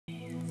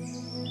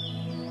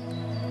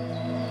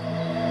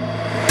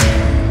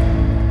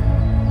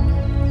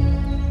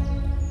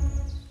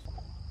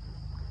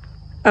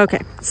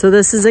Okay, so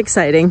this is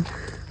exciting.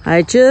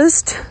 I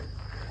just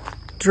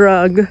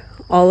drug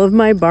all of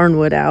my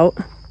barnwood out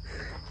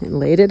and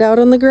laid it out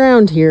on the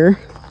ground here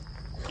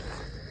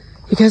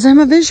because I'm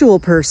a visual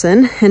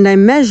person, and I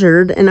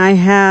measured and I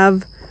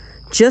have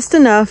just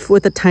enough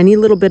with a tiny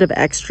little bit of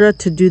extra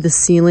to do the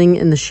ceiling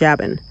in the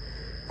Shabin.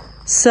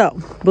 So,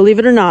 believe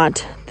it or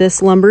not,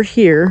 this lumber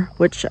here,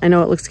 which I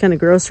know it looks kind of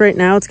gross right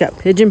now, it's got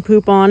pigeon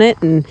poop on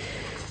it and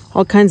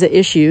all kinds of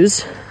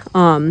issues,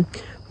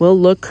 will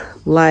look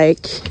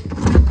like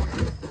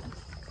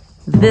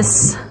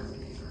this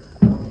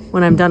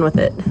when I'm done with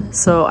it.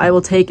 So I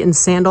will take and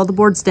sand all the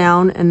boards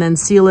down and then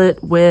seal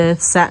it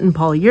with satin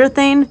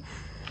polyurethane.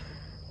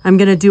 I'm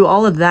gonna do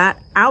all of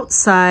that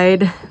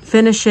outside,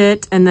 finish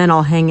it, and then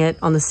I'll hang it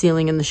on the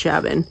ceiling in the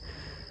Shabin.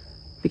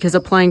 Because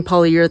applying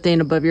polyurethane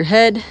above your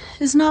head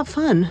is not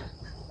fun.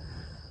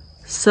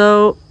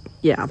 So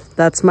yeah,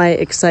 that's my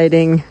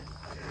exciting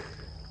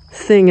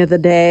thing of the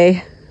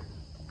day.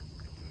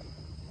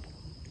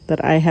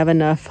 That I have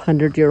enough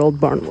 100-year-old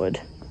barnwood.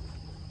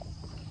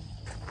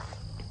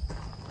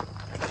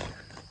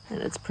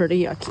 And it's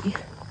pretty yucky.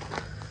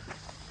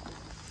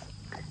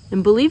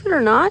 And believe it or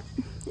not,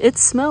 it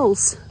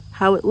smells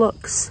how it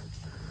looks.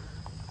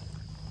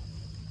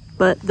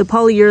 But the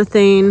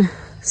polyurethane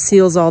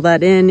seals all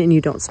that in and you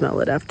don't smell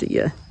it after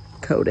you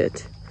coat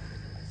it.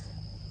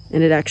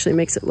 And it actually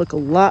makes it look a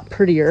lot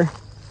prettier.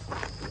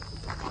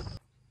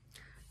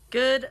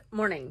 Good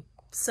morning.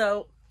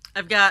 So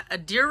I've got a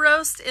deer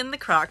roast in the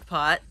crock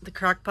pot. The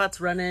crock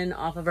pot's running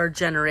off of our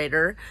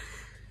generator.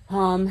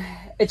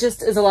 It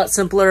just is a lot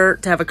simpler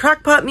to have a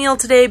crock pot meal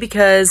today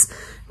because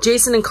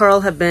Jason and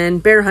Carl have been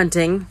bear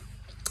hunting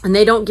and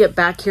they don't get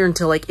back here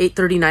until like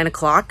 8:30, 9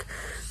 o'clock.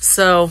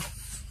 So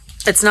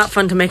it's not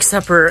fun to make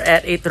supper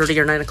at 8:30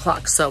 or 9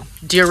 o'clock. So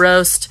deer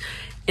roast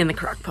in the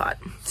crock pot.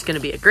 It's gonna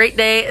be a great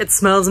day. It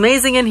smells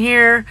amazing in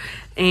here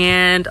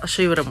and I'll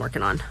show you what I'm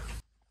working on.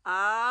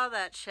 Ah,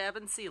 that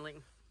Shabin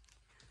ceiling.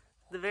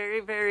 The very,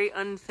 very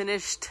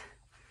unfinished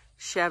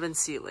Shabin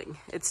ceiling.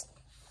 It's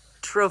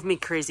drove me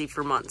crazy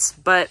for months,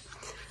 but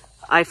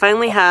I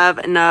finally have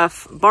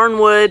enough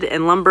barnwood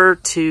and lumber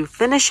to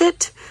finish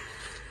it.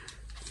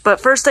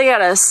 But first I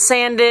gotta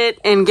sand it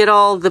and get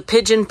all the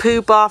pigeon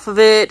poop off of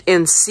it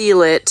and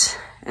seal it.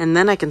 And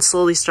then I can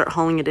slowly start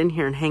hauling it in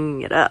here and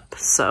hanging it up.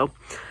 So,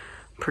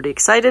 pretty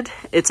excited.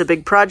 It's a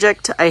big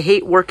project. I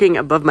hate working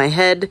above my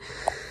head,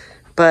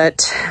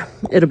 but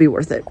it'll be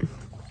worth it.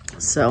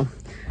 So,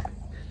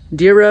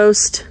 deer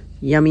roast,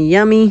 yummy,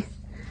 yummy.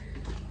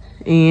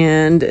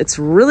 And it's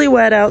really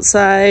wet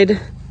outside,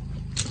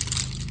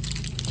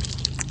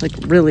 like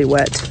really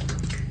wet.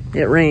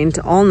 It rained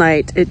all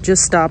night. It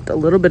just stopped a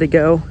little bit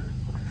ago.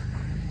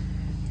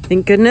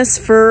 Thank goodness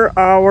for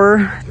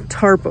our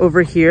tarp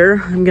over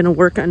here. I'm gonna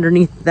work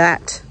underneath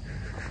that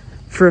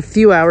for a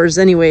few hours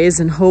anyways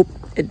and hope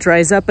it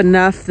dries up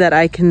enough that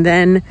I can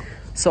then,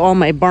 so all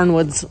my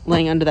barnwood's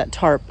laying under that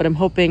tarp, but I'm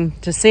hoping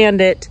to sand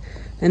it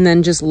and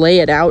then just lay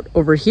it out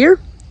over here.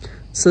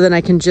 So then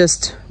I can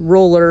just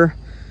roller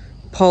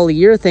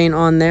polyurethane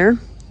on there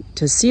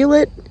to seal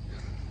it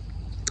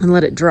and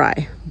let it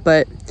dry.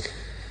 But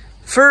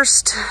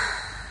first,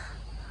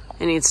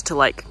 it needs to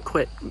like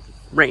quit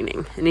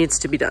raining. It needs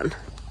to be done.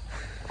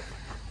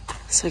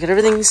 So I got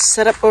everything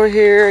set up over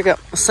here. I got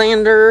my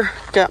sander,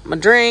 got my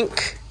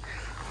drink.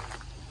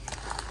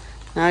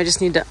 Now I just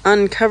need to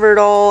uncover it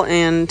all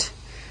and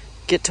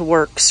get to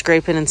work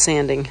scraping and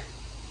sanding.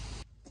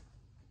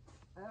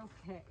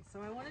 Okay,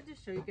 so I wanted to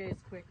show you guys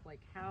quick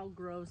like how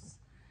gross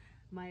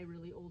my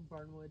really old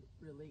barnwood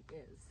really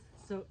is.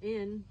 So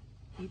in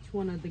each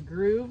one of the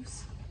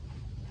grooves,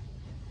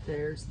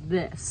 there's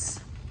this.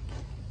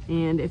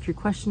 And if you're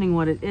questioning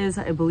what it is,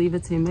 I believe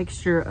it's a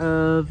mixture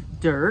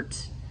of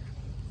dirt,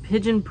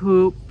 pigeon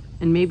poop,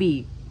 and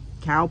maybe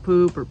cow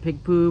poop or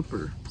pig poop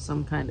or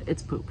some kind of,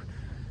 it's poop.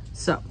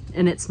 So,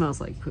 and it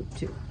smells like poop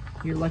too.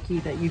 You're lucky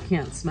that you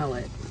can't smell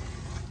it.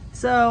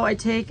 So I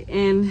take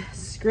and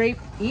scrape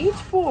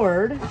each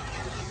board,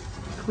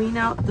 clean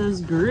out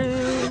those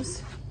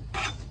grooves,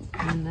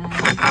 and then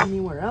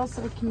anywhere else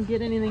I can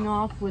get anything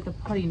off with a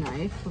putty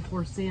knife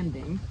before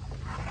sanding.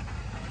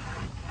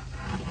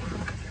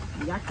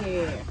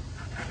 Yucky.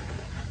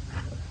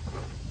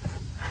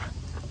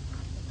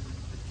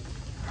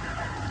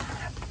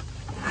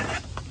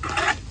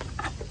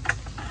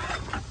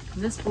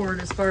 This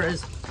board, as far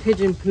as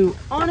pigeon poo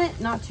on it,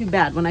 not too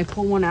bad. When I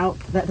pull one out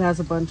that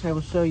has a bunch, I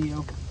will show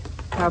you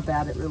how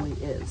bad it really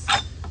is.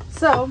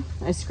 So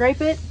I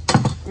scrape it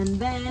and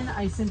then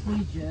I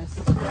simply just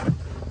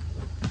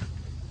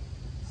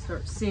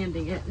start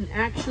sanding it. And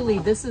actually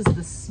this is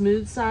the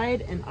smooth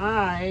side and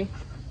I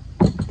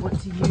want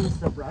to use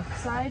the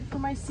rough side for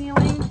my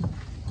ceiling.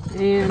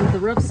 And the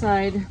rough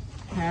side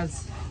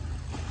has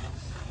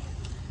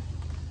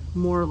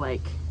more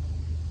like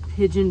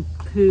pigeon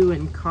poo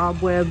and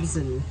cobwebs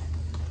and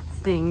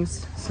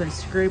things. So I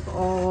scrape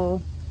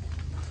all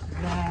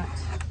that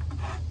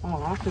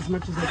off as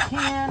much as I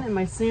can, and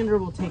my sander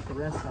will take the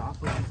rest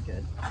off, which is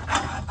good.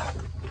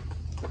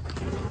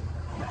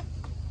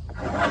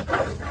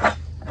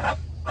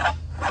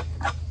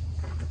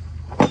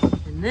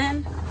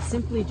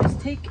 simply just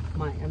take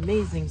my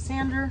amazing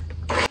sander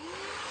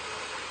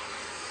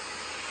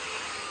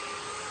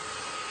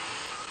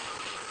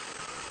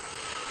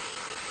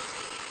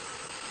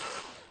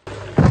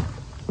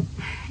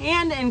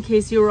and in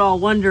case you were all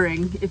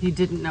wondering, if you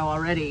didn't know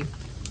already,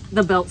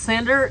 the belt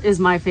sander is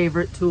my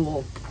favorite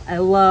tool. I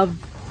love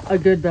a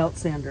good belt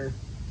sander.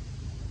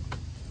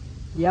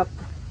 Yep.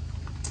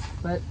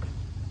 But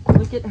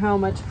look at how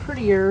much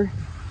prettier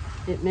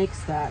it makes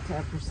that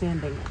after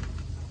sanding it.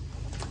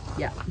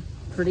 Yeah,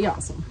 pretty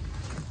awesome.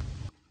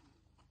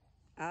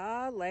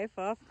 Ah, life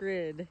off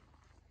grid.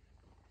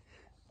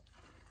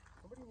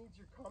 Somebody needs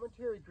your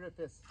commentary,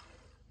 Griffiths.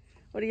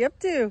 What are you up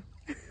to?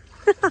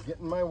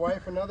 Getting my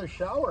wife another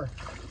shower.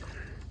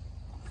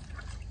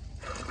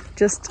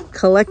 Just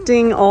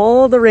collecting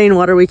all the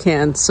rainwater we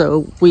can.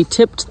 So we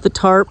tipped the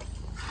tarp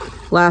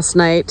last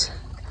night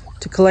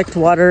to collect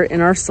water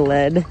in our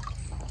sled.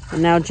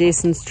 And now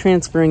Jason's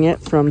transferring it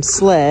from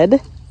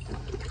sled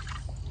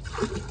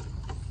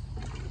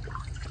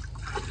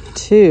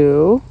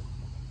to...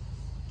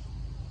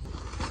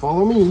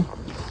 Follow me.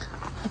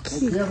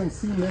 If you haven't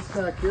seen this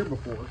back here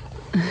before.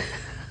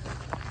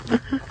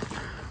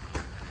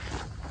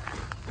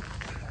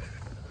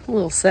 A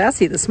little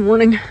sassy this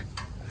morning.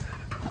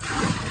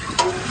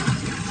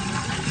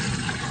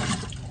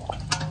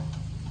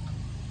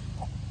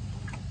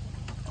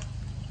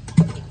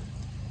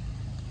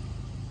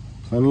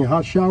 Plenty of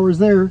hot showers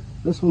there.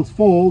 This one's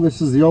full.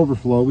 This is the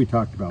overflow. We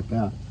talked about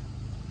that.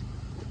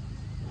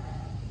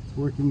 It's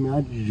working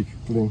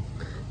magically.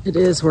 It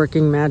is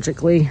working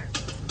magically.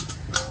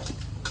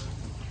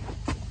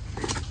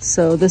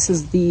 So this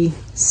is the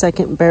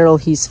second barrel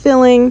he's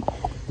filling.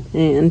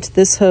 And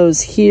this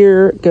hose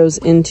here goes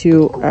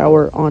into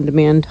our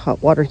on-demand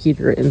hot water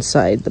heater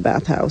inside the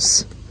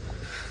bathhouse.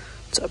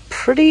 It's a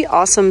pretty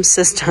awesome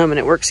system and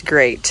it works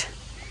great.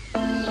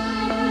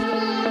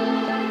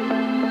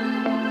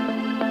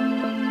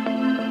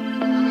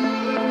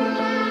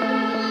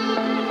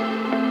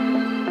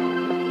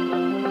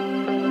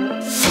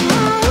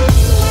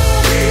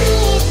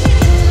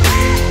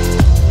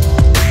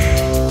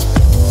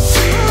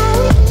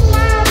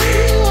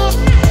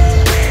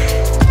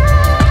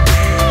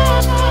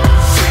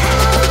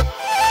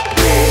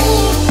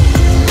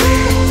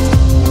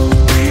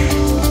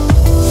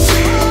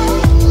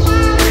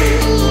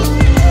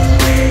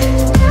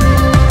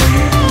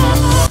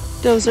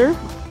 Dozer.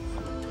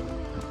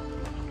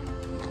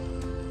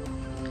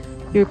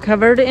 You're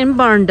covered in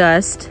barn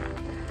dust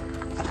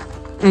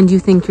and you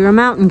think you're a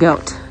mountain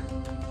goat.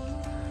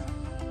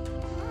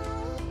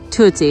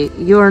 Tootsie,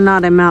 you're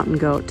not a mountain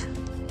goat.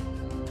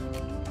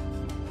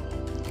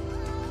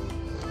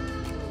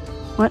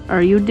 What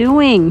are you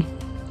doing?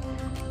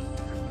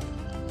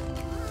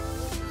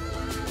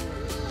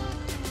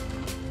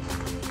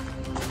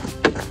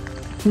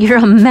 You're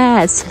a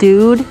mess,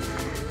 dude.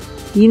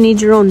 You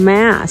need your own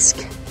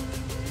mask.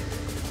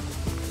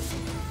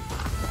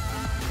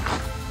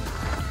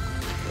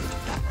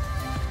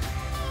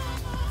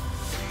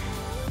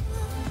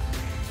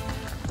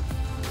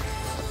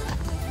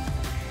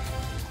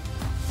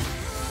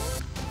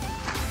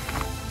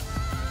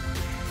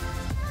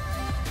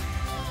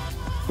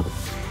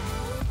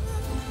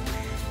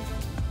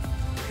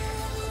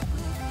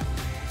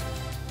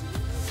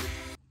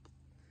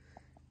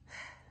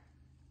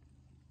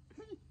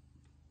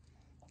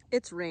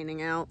 It's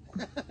raining out.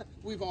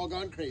 We've all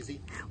gone crazy.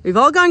 We've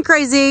all gone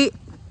crazy,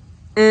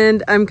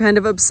 and I'm kind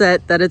of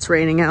upset that it's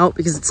raining out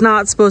because it's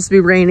not supposed to be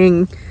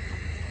raining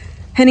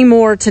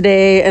anymore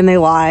today, and they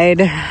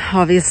lied,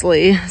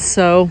 obviously.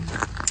 So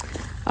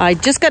I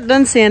just got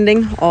done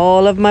sanding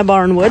all of my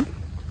barn wood.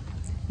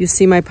 You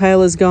see my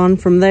pile has gone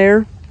from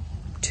there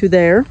to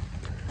there.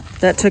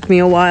 That took me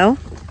a while.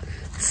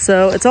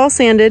 So it's all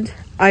sanded.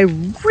 I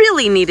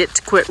really need it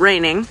to quit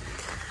raining.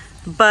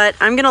 But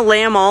I'm gonna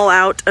lay them all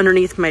out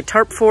underneath my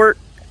tarp fort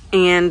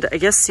and I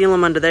guess seal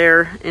them under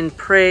there and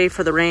pray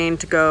for the rain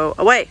to go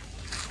away.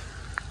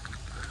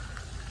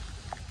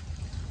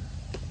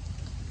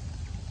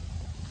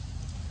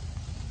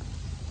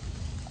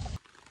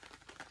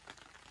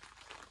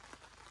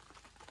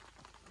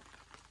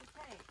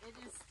 Okay, it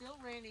is still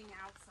raining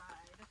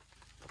outside,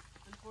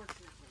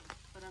 unfortunately,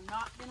 but I'm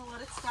not gonna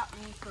let it stop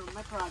me from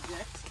my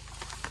project.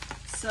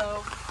 So,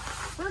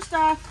 first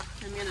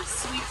off, I'm gonna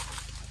sweep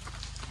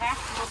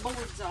half the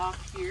boards off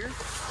here.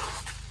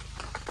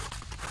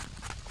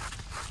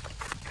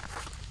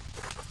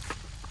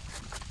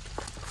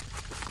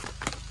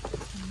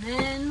 And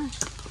then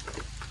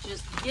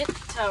just get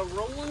to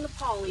rolling the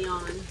poly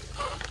on.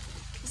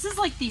 This is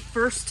like the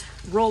first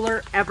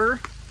roller ever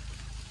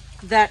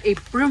that a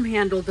broom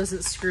handle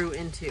doesn't screw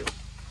into.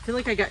 I feel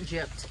like I got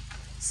gypped.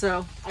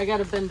 So I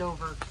gotta bend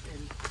over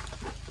and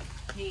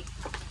paint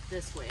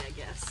this way, I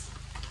guess.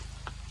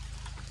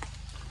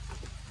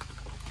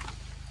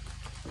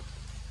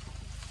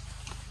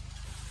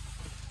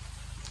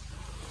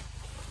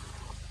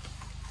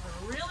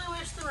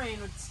 The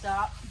rain would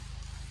stop.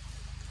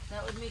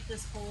 That would make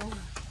this whole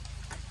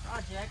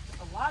project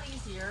a lot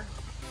easier.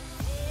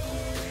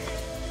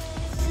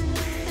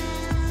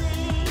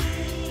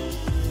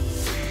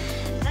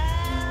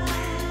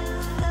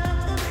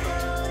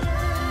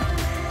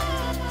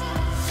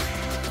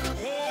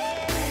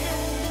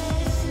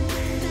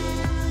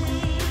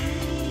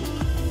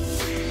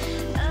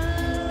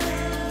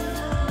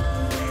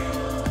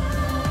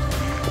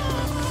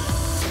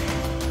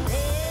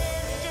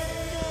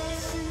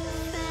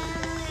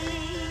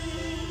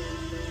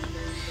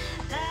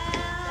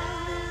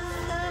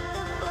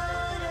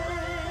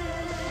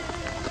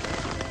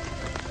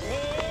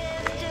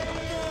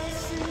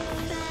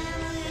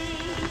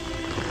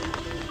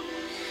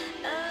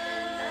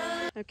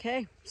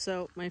 Okay,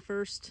 so my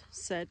first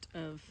set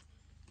of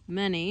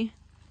many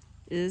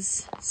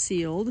is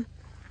sealed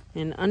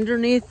and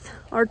underneath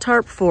our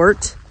tarp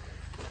fort.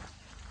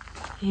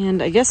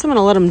 And I guess I'm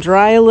gonna let them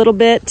dry a little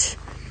bit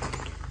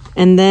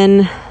and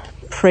then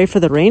pray for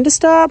the rain to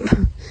stop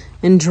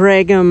and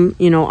drag them,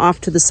 you know,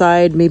 off to the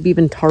side, maybe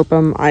even tarp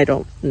them. I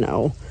don't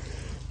know.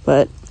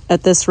 But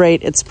at this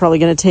rate, it's probably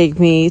gonna take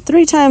me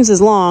 3 times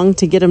as long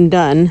to get them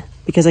done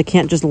because I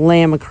can't just lay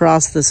them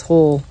across this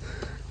whole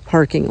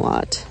parking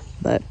lot.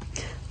 But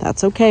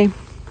that's okay.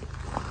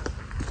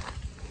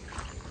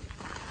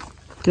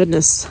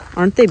 Goodness,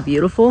 aren't they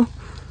beautiful?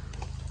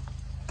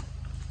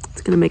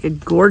 It's gonna make a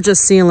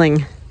gorgeous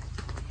ceiling.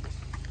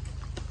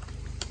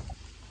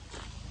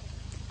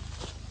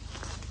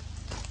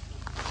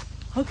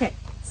 Okay,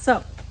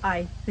 so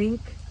I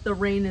think the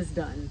rain is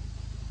done.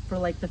 For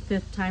like the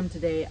 5th time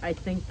today, I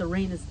think the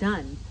rain is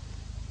done.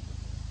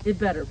 It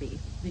better be,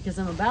 because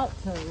I'm about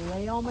to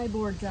lay all my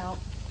boards out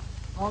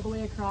all the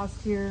way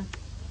across here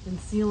and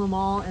seal them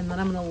all, and then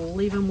I'm gonna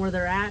leave them where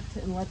they're at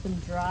and let them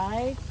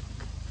dry.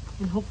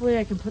 And hopefully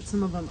I can put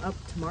some of them up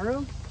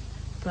tomorrow.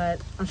 But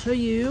I'll show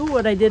you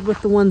what I did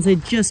with the ones I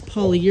just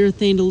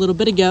polyurethaned a little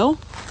bit ago.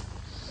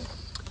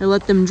 I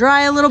let them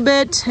dry a little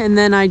bit, and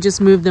then I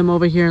just moved them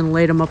over here and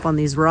laid them up on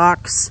these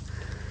rocks.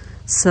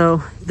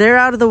 So they're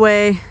out of the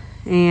way,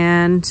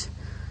 and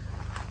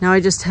now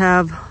I just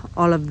have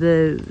all of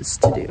those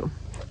to do.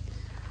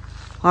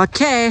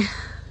 Okay,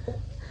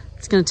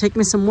 it's gonna take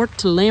me some work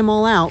to lay them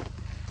all out,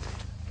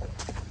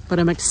 but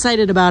I'm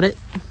excited about it.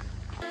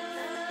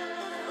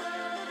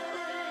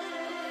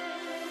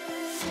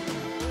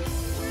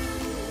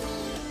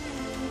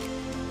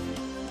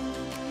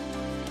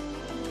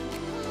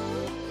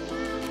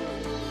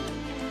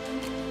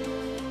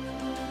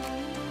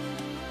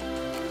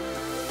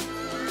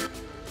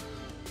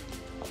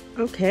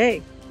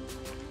 Okay,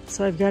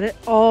 so I've got it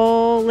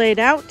all laid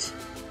out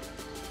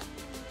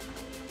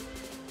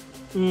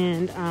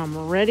and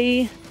I'm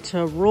ready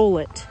to roll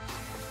it.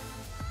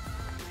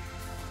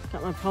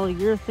 Got my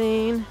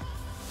polyurethane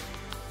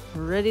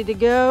ready to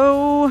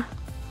go.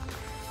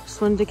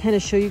 Just wanted to kind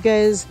of show you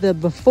guys the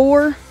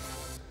before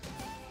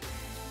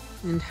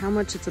and how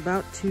much it's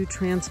about to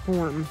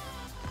transform.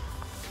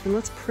 And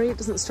let's pray it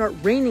doesn't start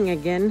raining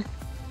again.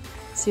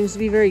 Seems to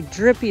be very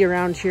drippy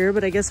around here,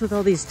 but I guess with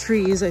all these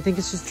trees, I think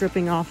it's just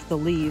dripping off the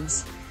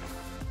leaves.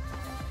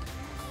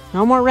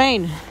 No more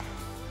rain.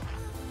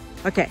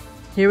 Okay,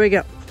 here we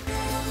go.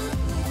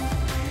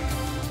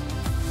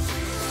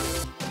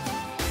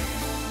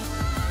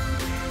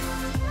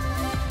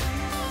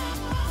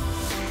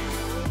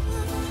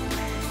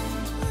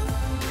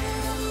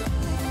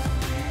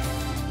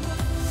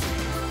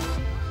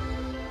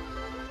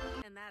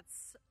 And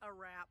that's a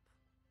wrap.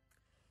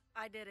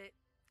 I did it.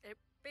 It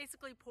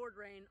basically poured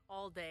rain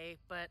all day,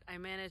 but I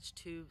managed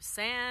to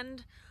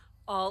sand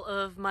all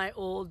of my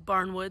old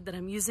barn wood that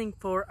I'm using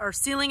for our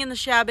ceiling in the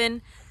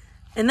Shabin,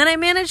 and then I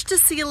managed to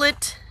seal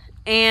it,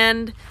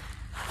 and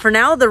for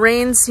now the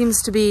rain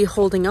seems to be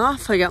holding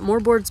off. I got more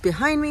boards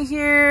behind me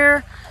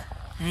here,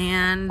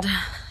 and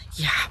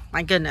yeah,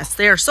 my goodness,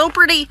 they are so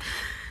pretty,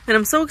 and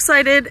I'm so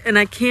excited, and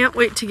I can't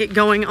wait to get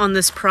going on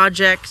this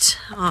project.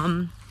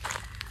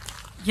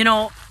 You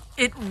know,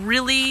 it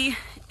really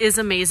is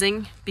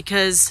amazing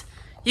because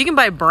you can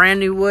buy brand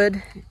new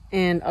wood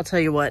and I'll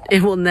tell you what,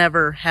 it will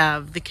never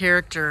have the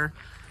character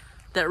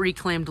that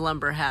reclaimed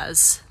lumber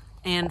has.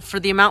 And for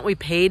the amount we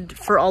paid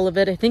for all of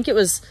it, I think it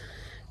was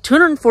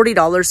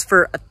 $240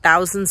 for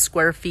 1,000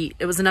 square feet.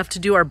 It was enough to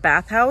do our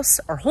bathhouse,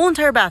 our whole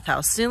entire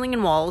bathhouse, ceiling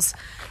and walls,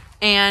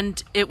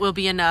 and it will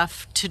be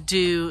enough to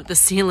do the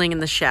ceiling in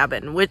the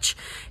Shabin, which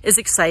is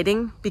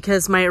exciting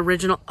because my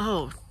original,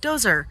 oh,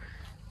 Dozer,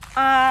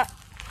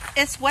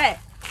 it's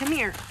wet. Come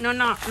here.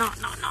 No.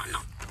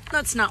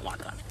 That's not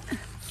walk on it.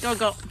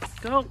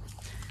 Go.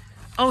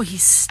 Oh,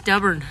 he's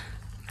stubborn.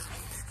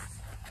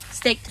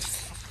 Steak.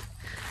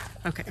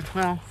 Okay,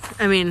 well,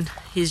 I mean,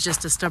 he's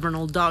just a stubborn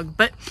old dog,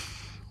 but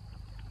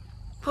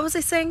what was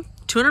I saying?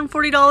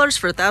 $240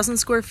 for 1,000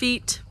 square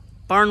feet,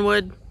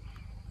 barnwood.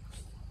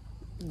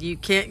 You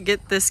can't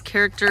get this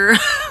character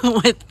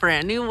with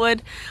brand new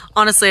wood.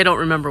 Honestly, I don't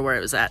remember where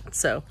it was at,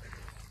 so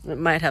I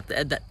might have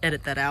to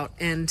edit that out.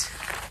 And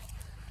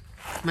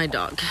my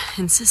dog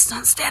insists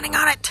on standing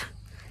on it.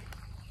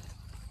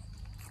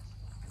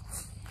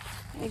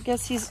 I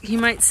guess he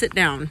might sit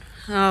down.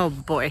 Oh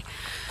boy.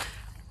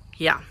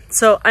 Yeah,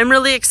 so I'm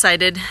really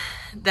excited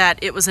that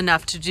it was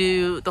enough to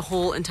do the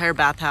whole entire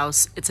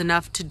bathhouse. It's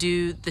enough to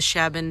do the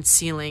Shabin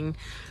ceiling.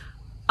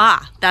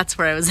 Ah, that's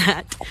where I was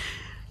at.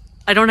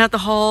 I don't have to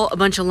haul a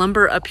bunch of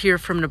lumber up here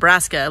from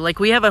Nebraska. Like,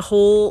 we have a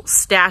whole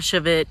stash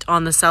of it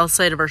on the south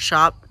side of our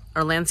shop,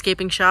 our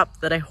landscaping shop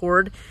that I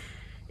hoard.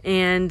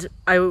 And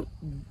I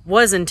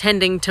was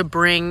intending to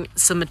bring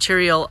some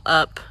material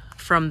up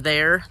from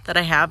there that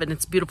I have, and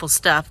it's beautiful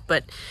stuff,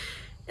 but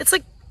it's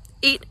like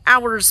 8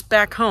 hours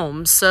back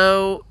home.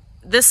 So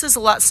this is a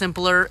lot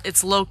simpler.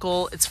 It's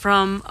local. It's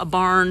from a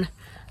barn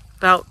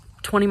about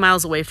 20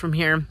 miles away from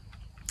here,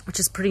 which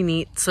is pretty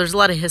neat. So there's a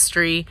lot of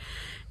history,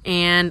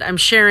 and I'm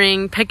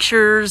sharing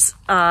pictures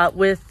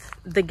with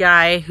the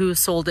guy who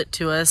sold it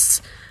to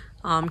us,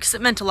 because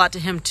it meant a lot to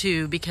him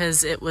too,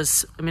 because it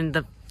was, I mean,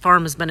 the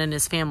farm has been in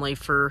his family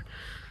for,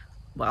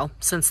 well,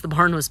 since the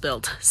barn was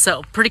built.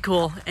 So pretty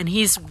cool. And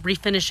he's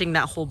refinishing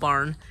that whole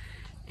barn.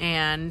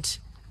 And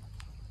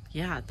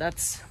yeah,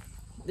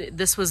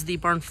 this was the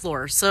barn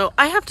floor. So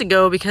I have to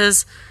go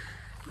because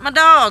my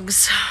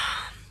dogs,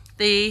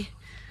 they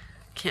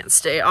can't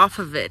stay off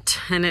of it,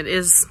 and it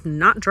is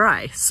not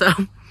dry. So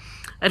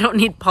I don't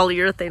need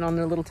polyurethane on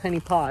their little tiny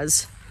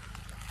paws.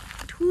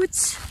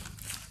 Toots,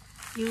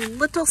 you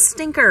little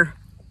stinker.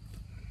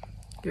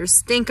 You're a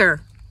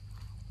stinker.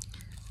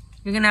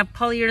 You're gonna have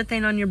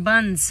polyurethane on your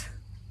buns.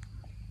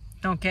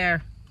 Don't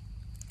care.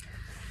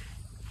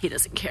 He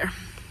doesn't care.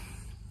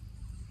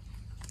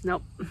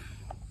 Nope.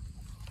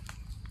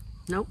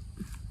 Nope.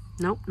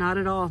 Nope, not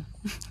at all.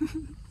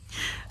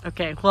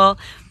 Okay, well,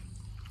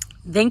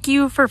 thank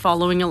you for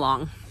following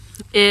along.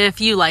 If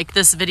you like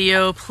this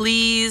video,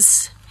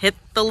 please hit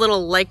the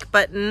little like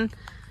button.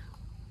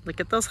 Look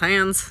at those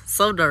hands,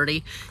 so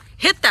dirty.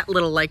 Hit that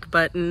little like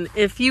button.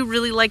 If you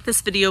really like this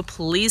video,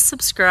 please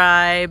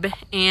subscribe.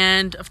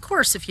 And of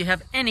course, if you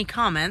have any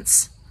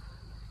comments,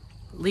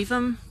 leave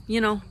them, you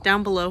know,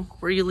 down below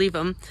where you leave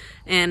them,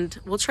 and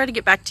we'll try to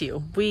get back to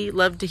you. We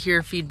love to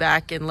hear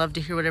feedback and love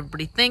to hear what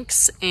everybody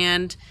thinks.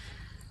 And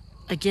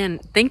again,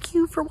 thank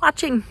you for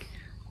watching.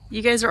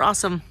 You guys are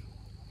awesome.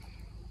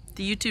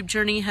 The YouTube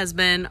journey has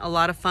been a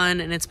lot of fun,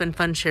 and it's been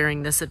fun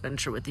sharing this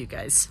adventure with you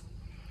guys.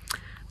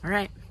 All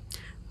right,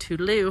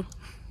 toodaloo.